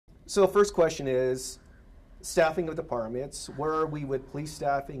So the first question is staffing of departments. Where are we with police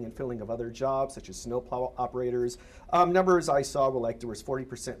staffing and filling of other jobs, such as snowplow operators? Numbers I saw were like there was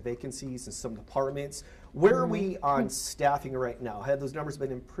 40% vacancies in some departments. Where are we on staffing right now? Have those numbers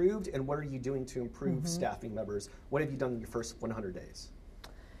been improved, and what are you doing to improve staffing numbers? What have you done in your first 100 days?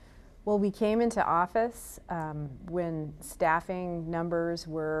 Well, we came into office when staffing numbers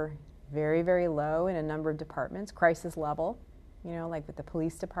were very, very low in a number of departments, crisis level, you know, like with the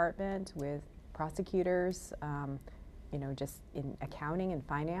police department, with prosecutors, you know, just in accounting and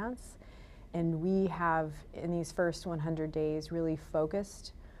finance. And we have, in these first 100 days, really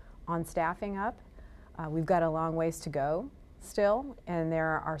focused on staffing up. We've got a long ways to go still, and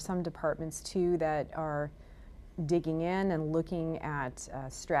there are some departments too that are digging in and looking at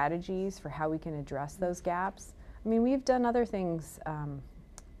strategies for how we can address those gaps. I mean, we've done other things,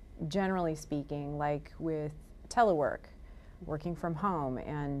 generally speaking, like with telework, working from home,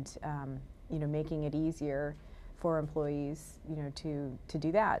 and you know, making it easier for employees, you know, to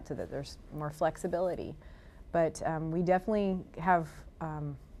do that, so that there's more flexibility. But we definitely have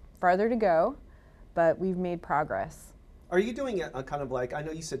farther to go, but we've made progress. Are you doing a kind of like, I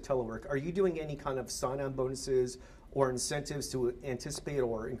know you said telework, are you doing any kind of sign-on bonuses or incentives to anticipate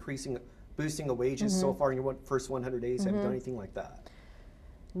or boosting the wages so far in your first 100 days? Have you done anything like that?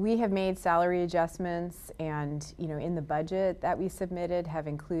 We have made salary adjustments, and you know, in the budget that we submitted have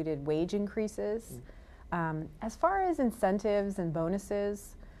included wage increases. As far as incentives and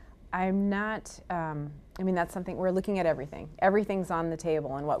bonuses, I'm not, I mean, that's something, we're looking at everything. Everything's on the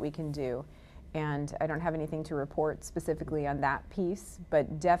table and what we can do. And I don't have anything to report specifically on that piece,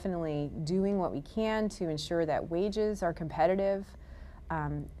 but definitely doing what we can to ensure that wages are competitive,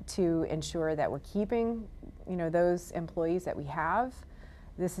 to ensure that we're keeping, you know, those employees that we have.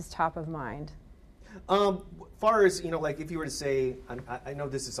 This is top of mind. Far as, you know, like if you were to say, I know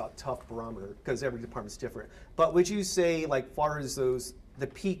this is a tough barometer because every department's different, but would you say, like, far as the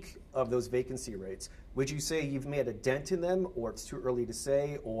peak of those vacancy rates, would you say you've made a dent in them, or it's too early to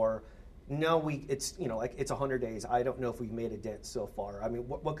say, or no, it's, you know, like it's 100 days. I don't know if we've made a dent so far. I mean,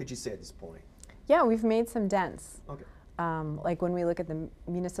 what could you say at this point? Yeah, we've made some dents. Okay. Like when we look at the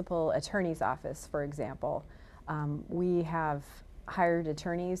municipal attorney's office, for example, we have hired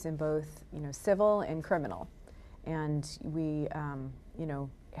attorneys in both, you know, civil and criminal, and we, you know,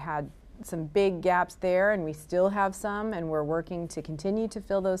 had some big gaps there, and we still have some, and we're working to continue to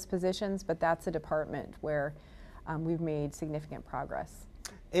fill those positions. But that's a department where we've made significant progress.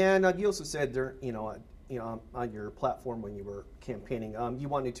 And you also said there, you know, on your platform when you were campaigning, you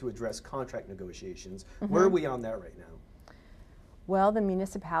wanted to address contract negotiations. Where are we on that right now? Well, the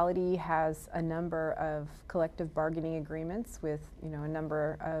municipality has a number of collective bargaining agreements with, you know, a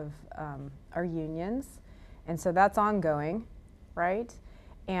number of our unions, and so that's ongoing, right?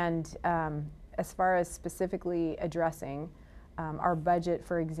 And as far as specifically addressing, our budget,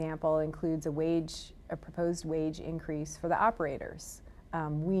 for example, includes a proposed wage increase for the operators.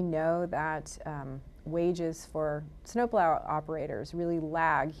 We know that wages for snowplow operators really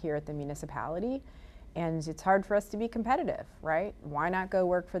lag here at the municipality, and it's hard for us to be competitive, right? Why not go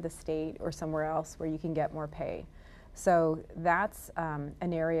work for the state or somewhere else where you can get more pay? So that's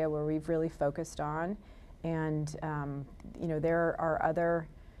an area where we've really focused on, and you know, there are other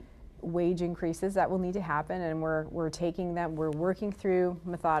wage increases that will need to happen, and we're taking them, we're working through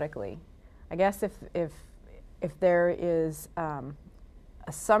methodically. I guess if there is a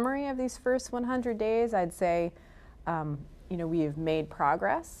summary of these first 100 days, I'd say, you know, we have made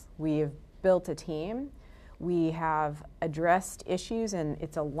progress. We have built a team. We have addressed issues, and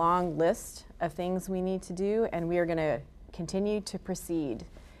it's a long list of things we need to do, and we are going to continue to proceed.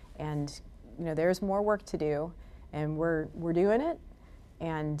 And you know, there's more work to do, and we're doing it,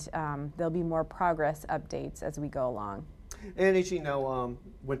 and there'll be more progress updates as we go along. And as you know,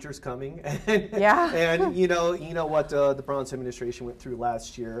 winter's coming, and, yeah. And you know what the Bronson administration went through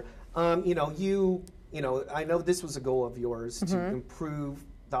last year. You know, I know this was a goal of yours to improve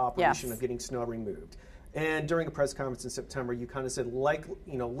the operation of getting snow removed. And during a press conference in September, you kind of said,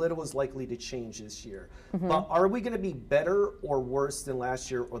 little is likely to change this year. But are we going to be better or worse than last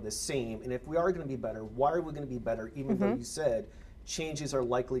year, or the same? And if we are going to be better, why are we going to be better, even though you said changes are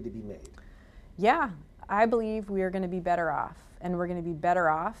likely to be made? Yeah, I believe we are going to be better off. And we're going to be better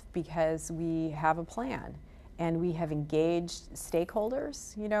off because we have a plan. And we have engaged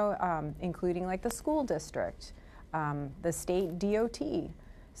stakeholders, you know, including like the school district, the state DOT,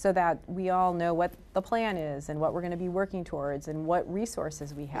 so that we all know what the plan is and what we're going to be working towards and what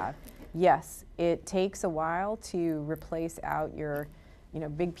resources we have. Yes, it takes a while to replace out your, you know,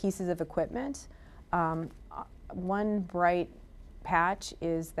 big pieces of equipment. One bright patch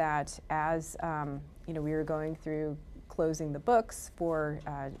is that as we were going through closing the books for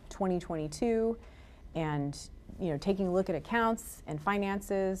 2022 and taking a look at accounts and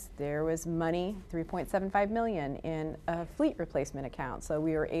finances, there was money, $3.75 million, in a fleet replacement account. So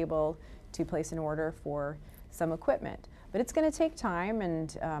we were able to place an order for some equipment. But it's going to take time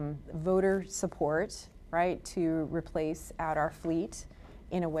and voter support, right, to replace out our fleet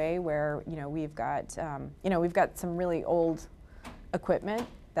in a way where we've got some really old equipment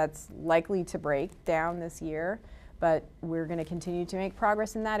that's likely to break down this year, but we're going to continue to make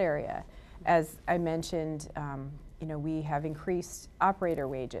progress in that area. As I mentioned, we have increased operator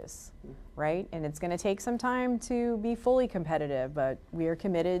wages, right? And it's going to take some time to be fully competitive, but we are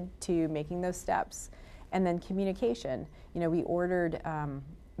committed to making those steps. And then communication. We ordered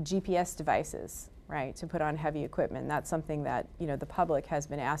GPS devices, right, to put on heavy equipment. That's something that, the public has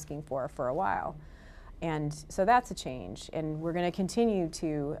been asking for a while. And so that's a change. And we're going to continue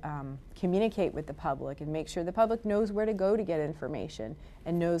to communicate with the public and make sure the public knows where to go to get information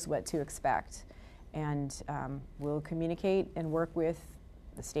and knows what to expect. And we'll communicate and work with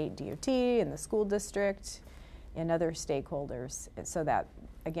the state DOT and the school district and other stakeholders so that,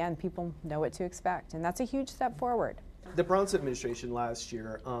 again, people know what to expect. And that's a huge step forward. The Bronson administration last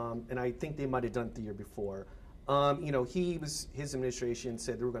year, and I think they might have done it the year before, his administration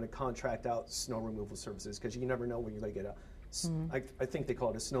said they were going to contract out snow removal services because you never know when you're going to get I think they call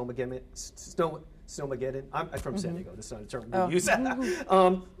it a snowmageddon. I'm from San Diego. That's not a term we use. A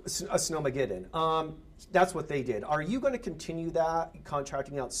snowmageddon. That's what they did. Are you going to continue that,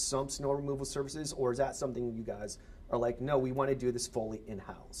 contracting out some snow removal services, or is that something you guys are like, no, we want to do this fully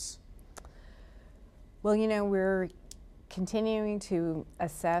in-house? Well, we're continuing to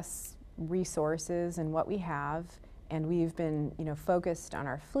assess resources and what we have, and we've been focused on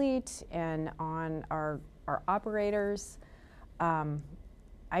our fleet and on our operators.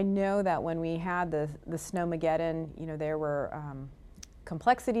 I know that when we had the snowmageddon, there were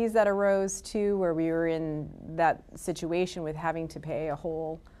complexities that arose too, where we were in that situation with having to pay a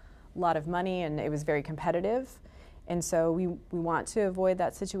whole lot of money, and it was very competitive. And so we want to avoid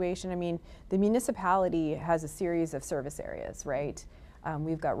that situation. I mean, the municipality has a series of service areas, right?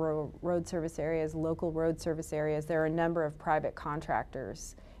 We've got road service areas, local road service areas. There are a number of private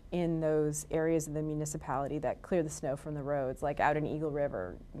contractors in those areas of the municipality that clear the snow from the roads, like out in Eagle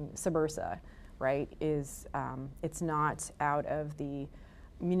River, Subursa, right? It's not out of the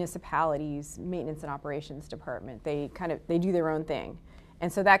municipality's maintenance and operations department. They do their own thing.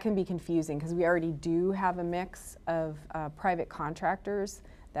 And so that can be confusing because we already do have a mix of private contractors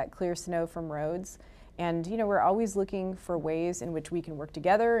that clear snow from roads. And we're always looking for ways in which we can work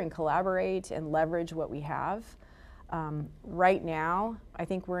together and collaborate and leverage what we have. Right now, I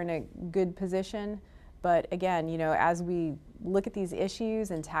think we're in a good position. But again, as we look at these issues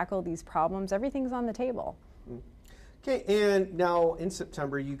and tackle these problems, everything's on the table. Okay, and now in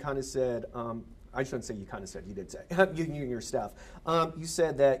September, you kind of said, I shouldn't say you kind of said, you did say, you and your staff, you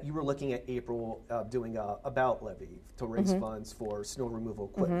said that you were looking at April doing a ballot levy to raise funds for snow removal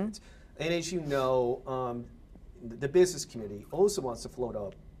equipment. And as you know, the business community also wants to float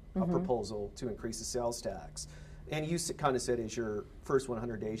up a proposal to increase the sales tax. And you kind of said as your first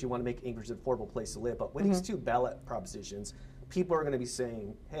 100 days, you want to make Anchorage an affordable place to live. But with these two ballot propositions, people are going to be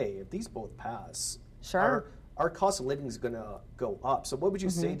saying, hey, if these both pass, our cost of living is going to go up. So what would you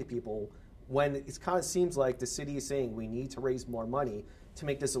say to people when it kind of seems like the city is saying we need to raise more money to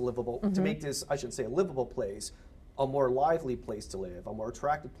make this a livable, to make this, I shouldn't say a livable place, a more lively place to live, a more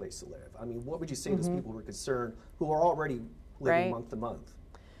attractive place to live? I mean, what would you say to those people who are concerned, who are already living month to month?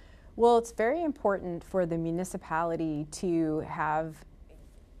 Well, it's very important for the municipality to have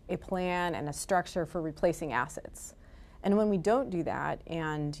a plan and a structure for replacing assets. And when we don't do that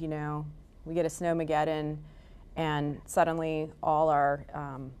and, we get a snowmageddon and suddenly all our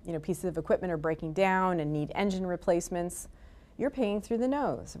pieces of equipment are breaking down and need engine replacements, you're paying through the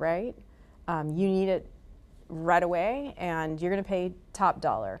nose, right? You need it right away and you're going to pay top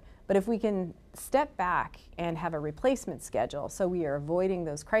dollar. But if we can step back and have a replacement schedule so we are avoiding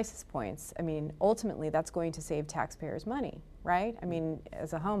those crisis points, I mean, ultimately that's going to save taxpayers money, right? I mean,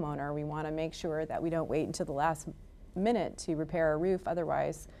 as a homeowner, we want to make sure that we don't wait until the last minute to repair a roof.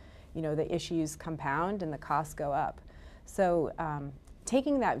 Otherwise, the issues compound and the costs go up. So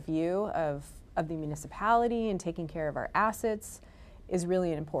taking that view of the municipality and taking care of our assets is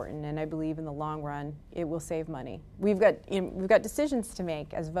really important, and I believe in the long run it will save money. We've got decisions to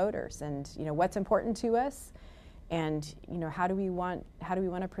make as voters, and what's important to us, and how do we want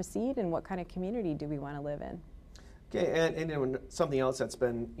to proceed, and what kind of community do we want to live in? Okay, and something else that's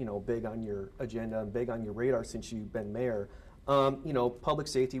been big on your agenda and big on your radar since you've been mayor. Public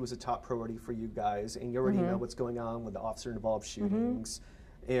safety was a top priority for you guys, and you already know what's going on with the officer-involved shootings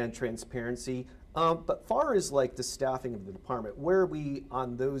and transparency. But far as like the staffing of the department, where are we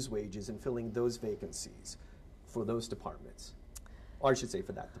on those wages and filling those vacancies for those departments? Or I should say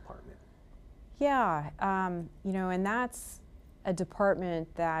for that department. Yeah, and that's a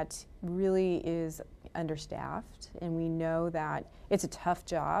department that really is understaffed, and we know that it's a tough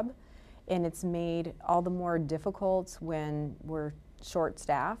job, and it's made all the more difficult when we're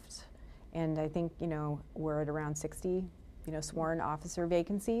short-staffed. And I think, we're at around 60, sworn officer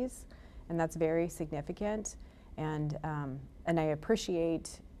vacancies, and that's very significant. And I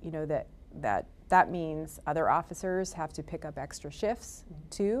appreciate, that means other officers have to pick up extra shifts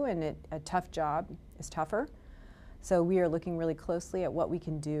too, and a tough job is tougher. So we are looking really closely at what we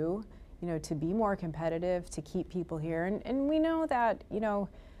can do, to be more competitive, to keep people here. And we know that,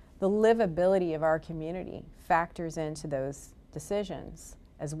 the livability of our community factors into those decisions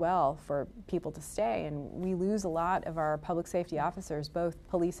as well for people to stay. And we lose a lot of our public safety officers, both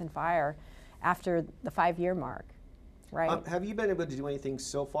police and fire, after the 5-year mark, right? Have you been able to do anything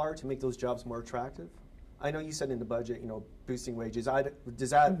so far to make those jobs more attractive? I know you said in the budget, boosting wages.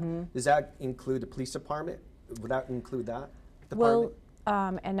 Does that include the police department? Would that include that department?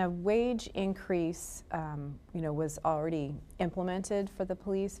 Well, and a wage increase, was already implemented for the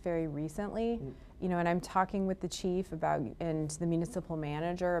police very recently. And I'm talking with the chief and the municipal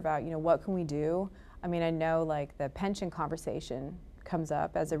manager about, what can we do? I mean, I know like the pension conversation comes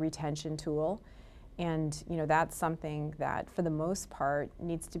up as a retention tool. And, that's something that for the most part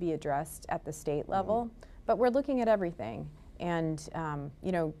needs to be addressed at the state level. But we're looking at everything. And,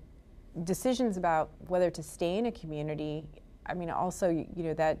 decisions about whether to stay in a community, I mean, also,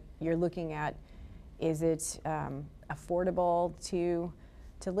 that you're looking at, is it affordable to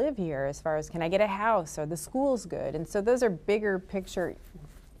live here, as far as can I get a house, or the school's good? And so those are bigger picture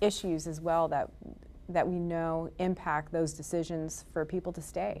issues as well that we know impact those decisions for people to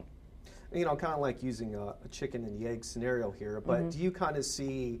stay. Kind of like using a chicken and the egg scenario here, but do you kind of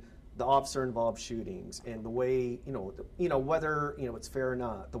see the officer-involved shootings and the way, whether, it's fair or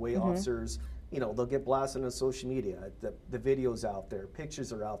not, the way officers, they'll get blasted on social media, the videos out there,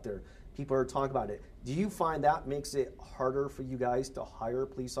 pictures are out there, people are talking about it. Do you find that makes it harder for you guys to hire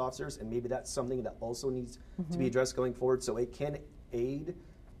police officers, and maybe that's something that also needs to be addressed going forward so it can aid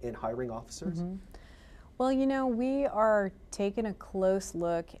in hiring officers? Well, we are taking a close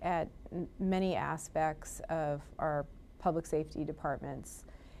look at many aspects of our public safety departments.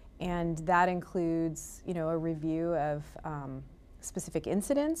 And that includes, a review of specific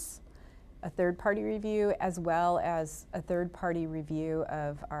incidents, a third-party review, as well as a third-party review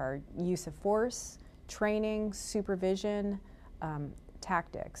of our use of force, training, supervision,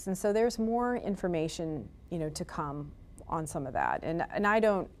 tactics. And so there's more information, to come on some of that. And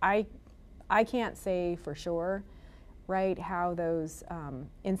I can't say for sure, right, how those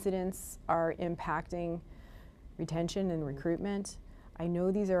incidents are impacting retention and recruitment. I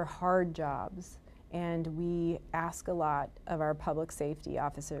know these are hard jobs, and we ask a lot of our public safety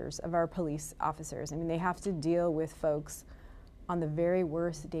officers, of our police officers. I mean, they have to deal with folks on the very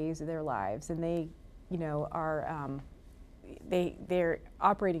worst days of their lives, and they, are they're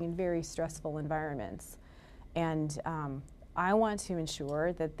operating in very stressful environments. And I want to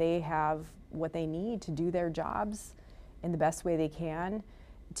ensure that they have what they need to do their jobs in the best way they can,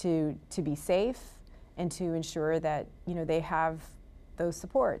 to be safe, and to ensure that they have those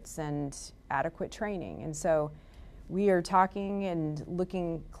supports and adequate training. And so we are talking and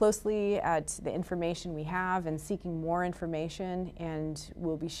looking closely at the information we have and seeking more information, and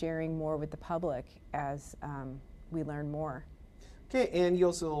we'll be sharing more with the public as we learn more. Okay, and you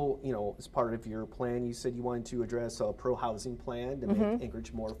also, as part of your plan, you said you wanted to address a pro-housing plan to make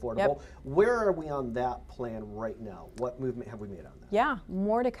Anchorage more affordable. Yep. Where are we on that plan right now? What movement have we made on that? Yeah,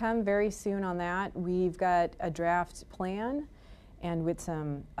 more to come very soon on that. We've got a draft plan, and with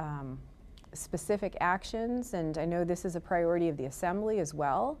some specific actions, and I know this is a priority of the Assembly as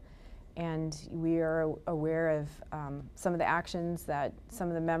well, and we are aware of some of the actions that some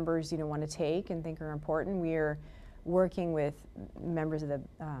of the members want to take and think are important. We are working with members of the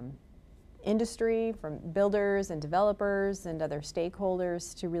industry, from builders and developers and other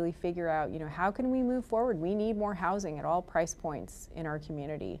stakeholders, to really figure out, how can we move forward? We need more housing at all price points in our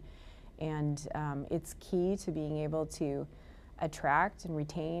community, and it's key to being able to attract and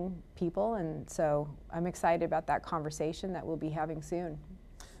retain people. And so I'm excited about that conversation that we'll be having soon.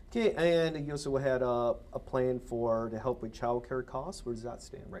 Okay, and you also had a plan to help with child care costs. Where does that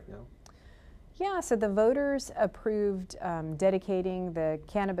stand right now? Yeah, so the voters approved dedicating the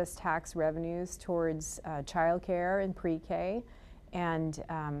cannabis tax revenues towards childcare and pre-K, and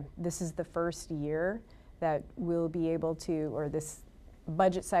this is the first year that we'll be able to, or this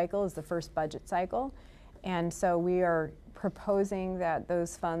budget cycle is the first budget cycle, and so we are proposing that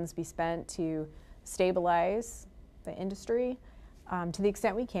those funds be spent to stabilize the industry to the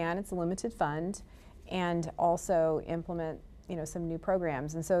extent we can. It's a limited fund, and also implement some new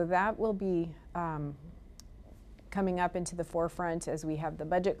programs. And so that will be coming up into the forefront as we have the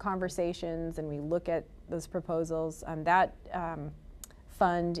budget conversations and we look at those proposals. That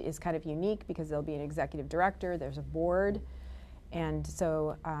fund is kind of unique because there'll be an executive director, there's a board, and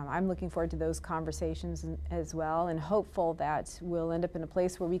so I'm looking forward to those conversations as well, and hopeful that we'll end up in a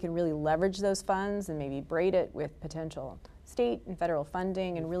place where we can really leverage those funds and maybe braid it with potential state and federal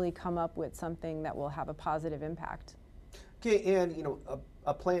funding and really come up with something that will have a positive impact. Okay, and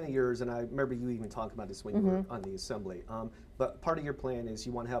a plan of yours, and I remember you even talking about this when you were on the assembly, but part of your plan is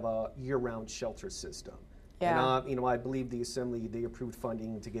you want to have a year-round shelter system. Yeah. And I believe the assembly, they approved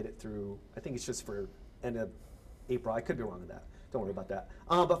funding to get it through, I think it's just for end of April. I could be wrong with that. Don't worry about that.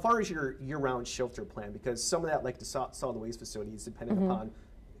 But as far as your year-round shelter plan, because some of that, like the solid waste facilities, depending upon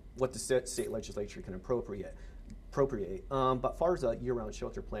what the state legislature can appropriate. But as far as a year-round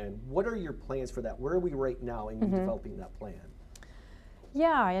shelter plan, what are your plans for that? Where are we right now in developing that plan?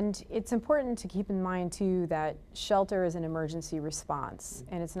 Yeah, and it's important to keep in mind too that shelter is an emergency response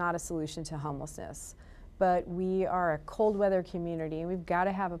and it's not a solution to homelessness. But we are a cold weather community and we've got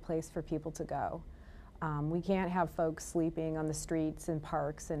to have a place for people to go. We can't have folks sleeping on the streets and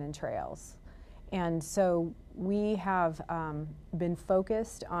parks and in trails. And so we have been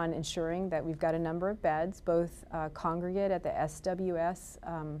focused on ensuring that we've got a number of beds, both congregate at the SWS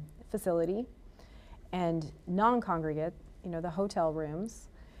facility and non-congregate, the hotel rooms.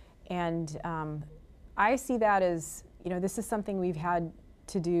 And I see that as, this is something we've had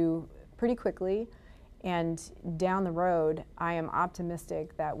to do pretty quickly. And down the road, I am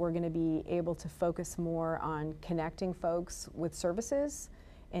optimistic that we're going to be able to focus more on connecting folks with services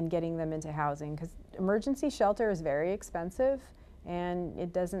and getting them into housing, because emergency shelter is very expensive and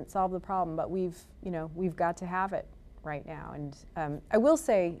it doesn't solve the problem, but we've got to have it right now. And I will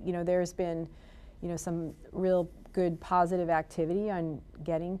say, there's been, some real good positive activity on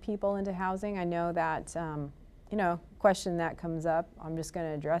getting people into housing. I know that, question that comes up, I'm just going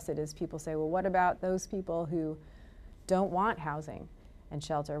to address it, is people say, well, what about those people who don't want housing and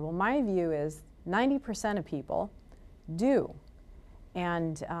shelter? Well, my view is 90% of people do.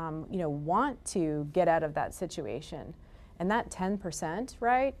 And want to get out of that situation. And that 10%,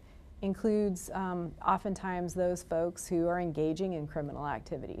 right, includes oftentimes those folks who are engaging in criminal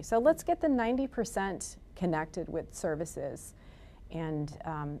activity. So let's get the 90% connected with services. And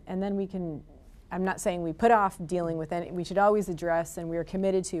then we can, I'm not saying we put off dealing with any, we should always address, and we're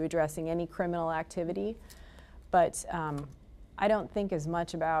committed to addressing any criminal activity. But I don't think as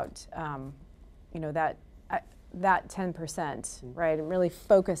much about, that 10%, right? I'm really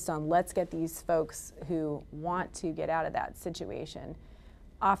focused on let's get these folks who want to get out of that situation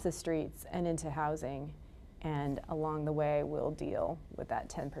off the streets and into housing, and along the way we'll deal with that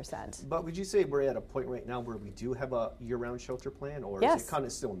 10%. But would you say we're at a point right now where we do have a year-round shelter plan, or Yes. is it kind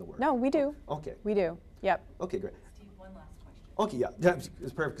of still in the works? No, we do. Okay. We do, yep. Okay, great. Steve, one last question. Okay, yeah,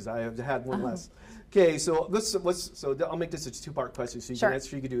 it's perfect because I have had one less. Okay, so I'll make this a two-part question, so you can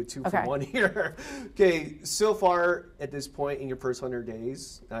answer. You can do a two for one here. Okay, so far at this point in your first 100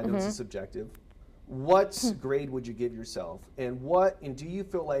 days, I know this is subjective. What grade would you give yourself, and do you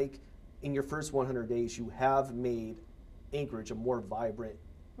feel like in your first 100 days you have made Anchorage a more vibrant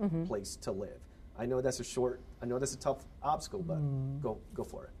place to live? I know that's a tough obstacle, but go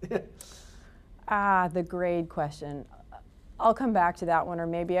for it. The grade question. I'll come back to that one, or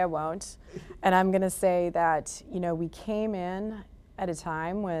maybe I won't. And I'm going to say that, we came in at a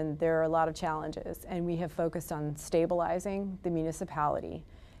time when there are a lot of challenges, and we have focused on stabilizing the municipality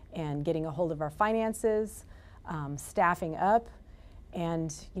and getting a hold of our finances, staffing up,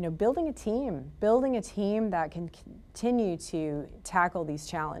 and building a team that can continue to tackle these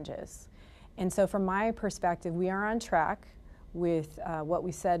challenges. And so from my perspective, we are on track with what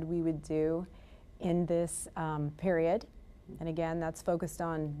we said we would do in this period. And again, that's focused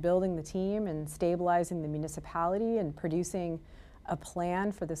on building the team and stabilizing the municipality and producing a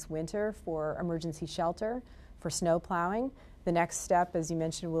plan for this winter for emergency shelter, for snow plowing. The next step, as you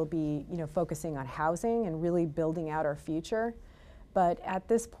mentioned, will be focusing on housing and really building out our future. But at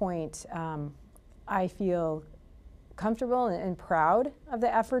this point, I feel comfortable and proud of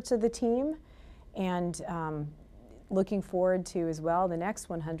the efforts of the team. And looking forward to as well the next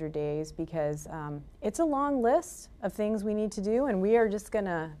 100 days, because it's a long list of things we need to do, and we are just going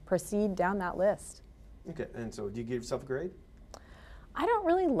to proceed down that list. Okay, and so do you give yourself a grade? I don't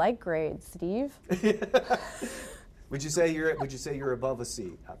really like grades, Steve. Would you say you're above a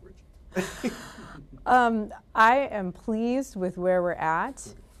C average? I am pleased with where we're at.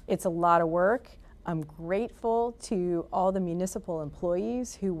 It's a lot of work. I'm grateful to all the municipal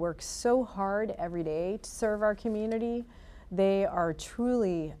employees who work so hard every day to serve our community. They are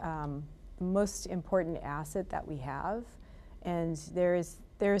truly the most important asset that we have, and there is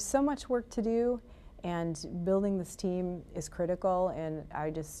so much work to do, and building this team is critical, and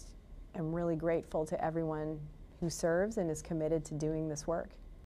I just am really grateful to everyone who serves and is committed to doing this work.